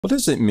What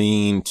does it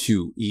mean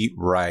to eat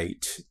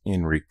right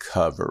in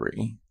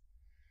recovery?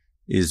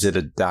 Is it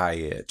a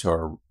diet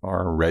or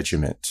a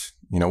regiment?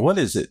 What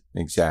is it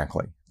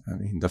exactly? I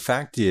mean, the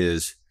fact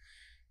is,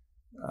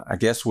 I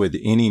guess with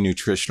any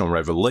nutritional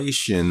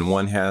revelation,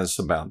 one has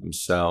about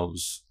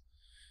themselves,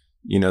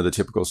 the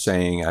typical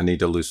saying, I need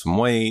to lose some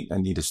weight. I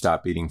need to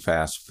stop eating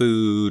fast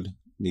food.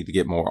 Need to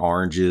get more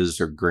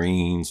oranges or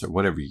greens or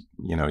whatever,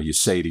 you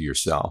say to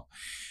yourself.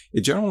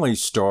 It generally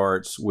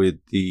starts with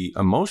the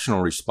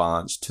emotional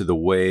response to the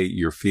way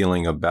you're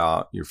feeling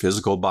about your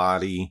physical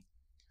body,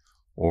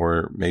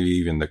 or maybe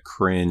even the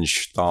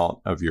cringe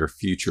thought of your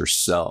future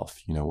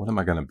self. What am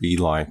I going to be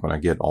like when I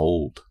get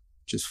old?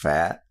 Just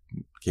fat,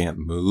 can't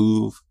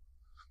move,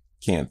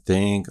 can't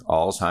think,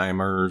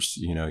 Alzheimer's,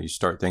 you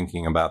start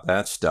thinking about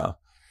that stuff.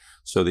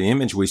 So the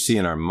image we see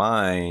in our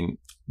mind,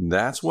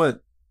 that's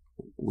what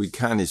we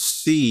kind of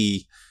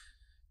see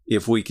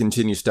if we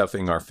continue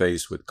stuffing our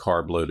face with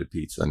carb-loaded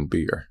pizza and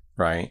beer,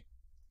 right?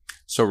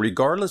 So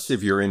regardless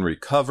if you're in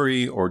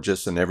recovery or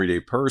just an everyday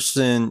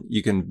person,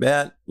 you can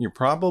bet you're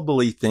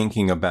probably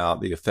thinking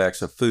about the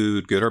effects of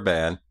food, good or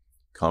bad,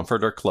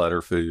 comfort or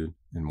clutter food,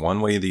 and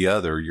one way or the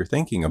other, you're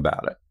thinking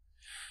about it.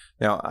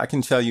 Now, I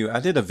can tell you, I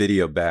did a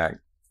video back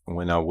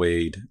when I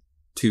weighed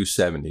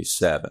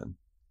 277,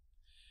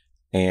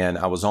 and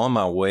I was on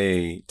my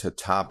way to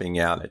topping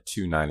out at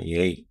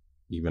 298.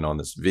 Even on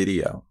this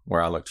video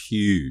where I looked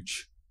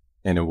huge,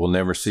 and it will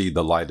never see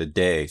the light of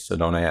day. So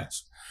don't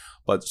ask.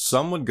 But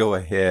some would go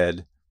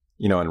ahead,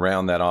 and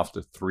round that off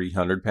to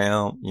 300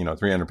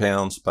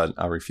 pounds, but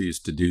I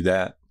refused to do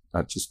that.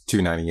 Just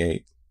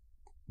 298,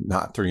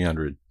 not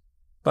 300.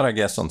 But I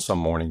guess on some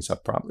mornings I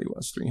probably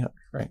was 300,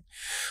 right?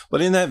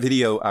 But in that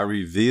video, I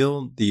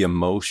revealed the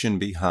emotion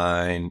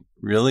behind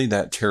really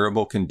that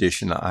terrible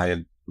condition I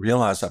had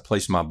realized I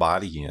placed my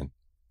body in.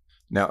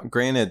 Now,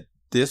 granted,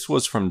 this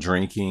was from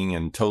drinking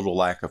and total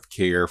lack of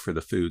care for the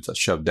foods I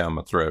shoved down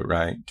my throat,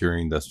 right,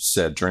 during the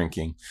said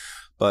drinking.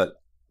 But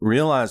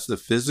realize the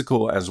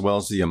physical as well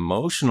as the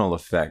emotional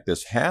effect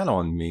this had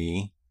on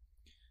me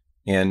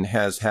and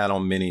has had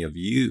on many of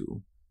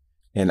you.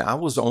 And I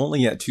was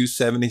only at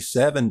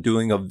 277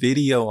 doing a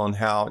video on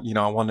how,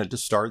 I wanted to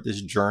start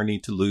this journey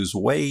to lose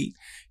weight.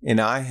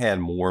 And I had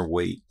more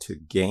weight to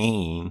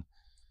gain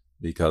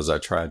because I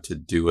tried to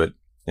do it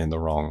in the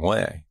wrong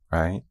way,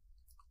 right?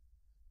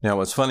 Now,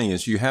 what's funny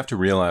is you have to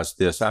realize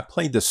this. I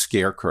played the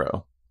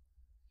Scarecrow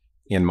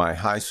in my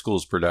high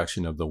school's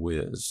production of The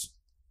Wiz.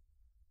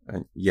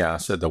 And yeah, I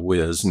said The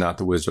Wiz, not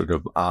The Wizard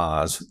of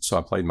Oz. So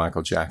I played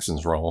Michael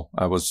Jackson's role.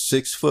 I was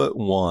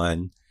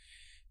 6'1"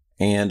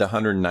 and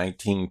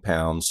 119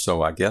 pounds.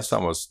 So I guess I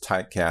was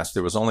typecast.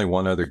 There was only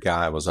one other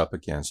guy I was up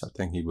against. I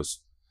think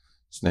his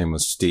name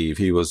was Steve.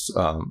 He was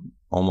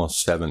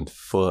almost 7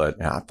 foot.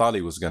 And I thought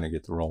he was going to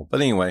get the role.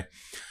 But anyway,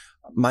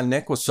 my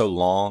neck was so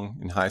long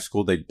in high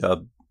school, they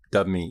dubbed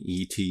me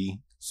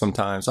E.T.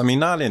 sometimes. I mean,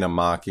 not in a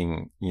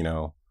mocking,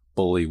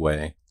 bully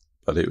way,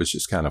 but it was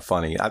just kind of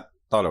funny. I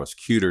thought I was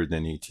cuter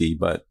than E.T.,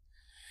 but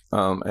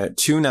at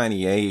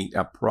 298,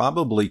 I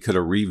probably could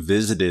have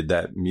revisited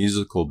that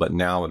musical, but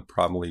now I would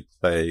probably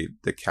play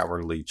the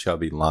cowardly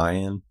chubby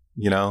lion,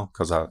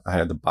 because I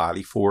had the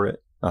body for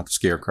it, not the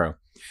Scarecrow.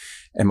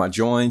 And my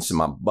joints and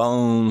my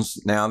bones,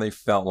 now they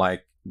felt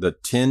like the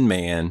Tin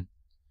Man,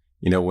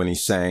 when he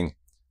sang,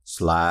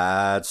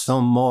 slide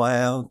some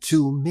oil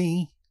to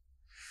me,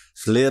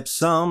 slip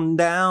some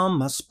down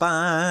my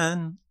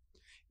spine.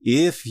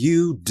 If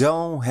you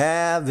don't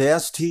have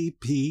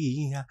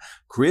STP,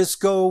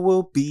 Crisco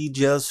will be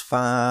just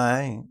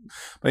fine.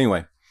 But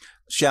anyway,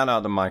 shout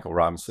out to Michael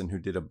Robinson, who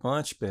did a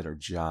much better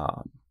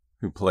job,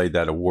 who played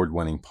that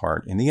award-winning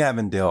part in the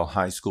Avondale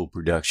High School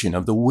production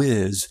of The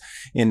Wiz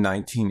in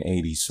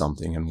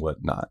 1980-something and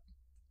whatnot.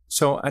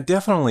 So I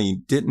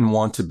definitely didn't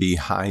want to be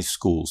high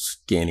school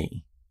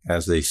skinny,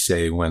 as they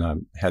say when I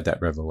had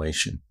that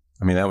revelation.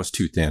 I mean, that was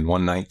too thin.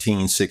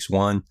 119,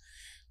 6'1",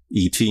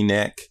 E.T.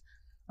 neck.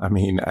 I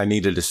mean, I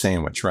needed a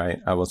sandwich, right?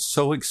 I was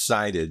so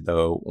excited,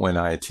 though, when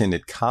I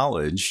attended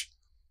college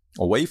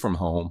away from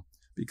home,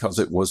 because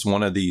it was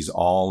one of these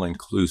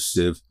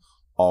all-inclusive,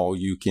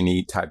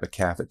 all-you-can-eat type of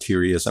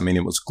cafeterias. I mean,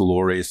 it was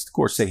glorious. Of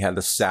course, they had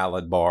the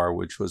salad bar,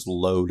 which was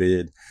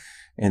loaded,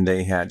 and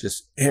they had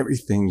just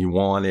everything you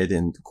wanted.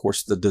 And, of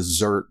course, the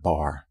dessert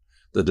bar.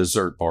 The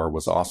dessert bar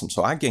was awesome.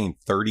 So I gained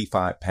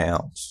 35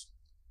 pounds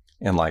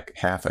in like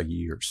half a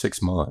year,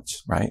 6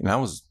 months, right? And I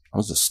was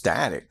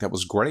ecstatic. That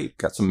was great.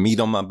 Got some meat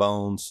on my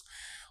bones.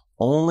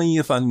 Only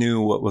if I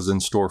knew what was in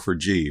store for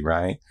G,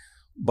 right?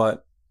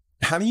 But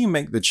how do you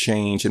make the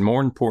change? And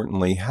more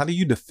importantly, how do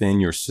you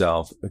defend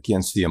yourself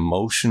against the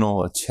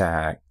emotional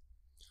attack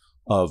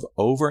of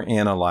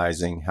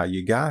overanalyzing how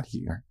you got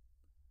here?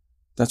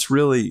 That's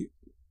really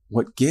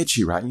what gets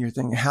you, right? And you're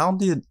thinking, how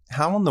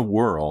in the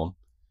world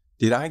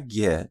did I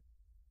get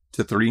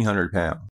to 300 pounds?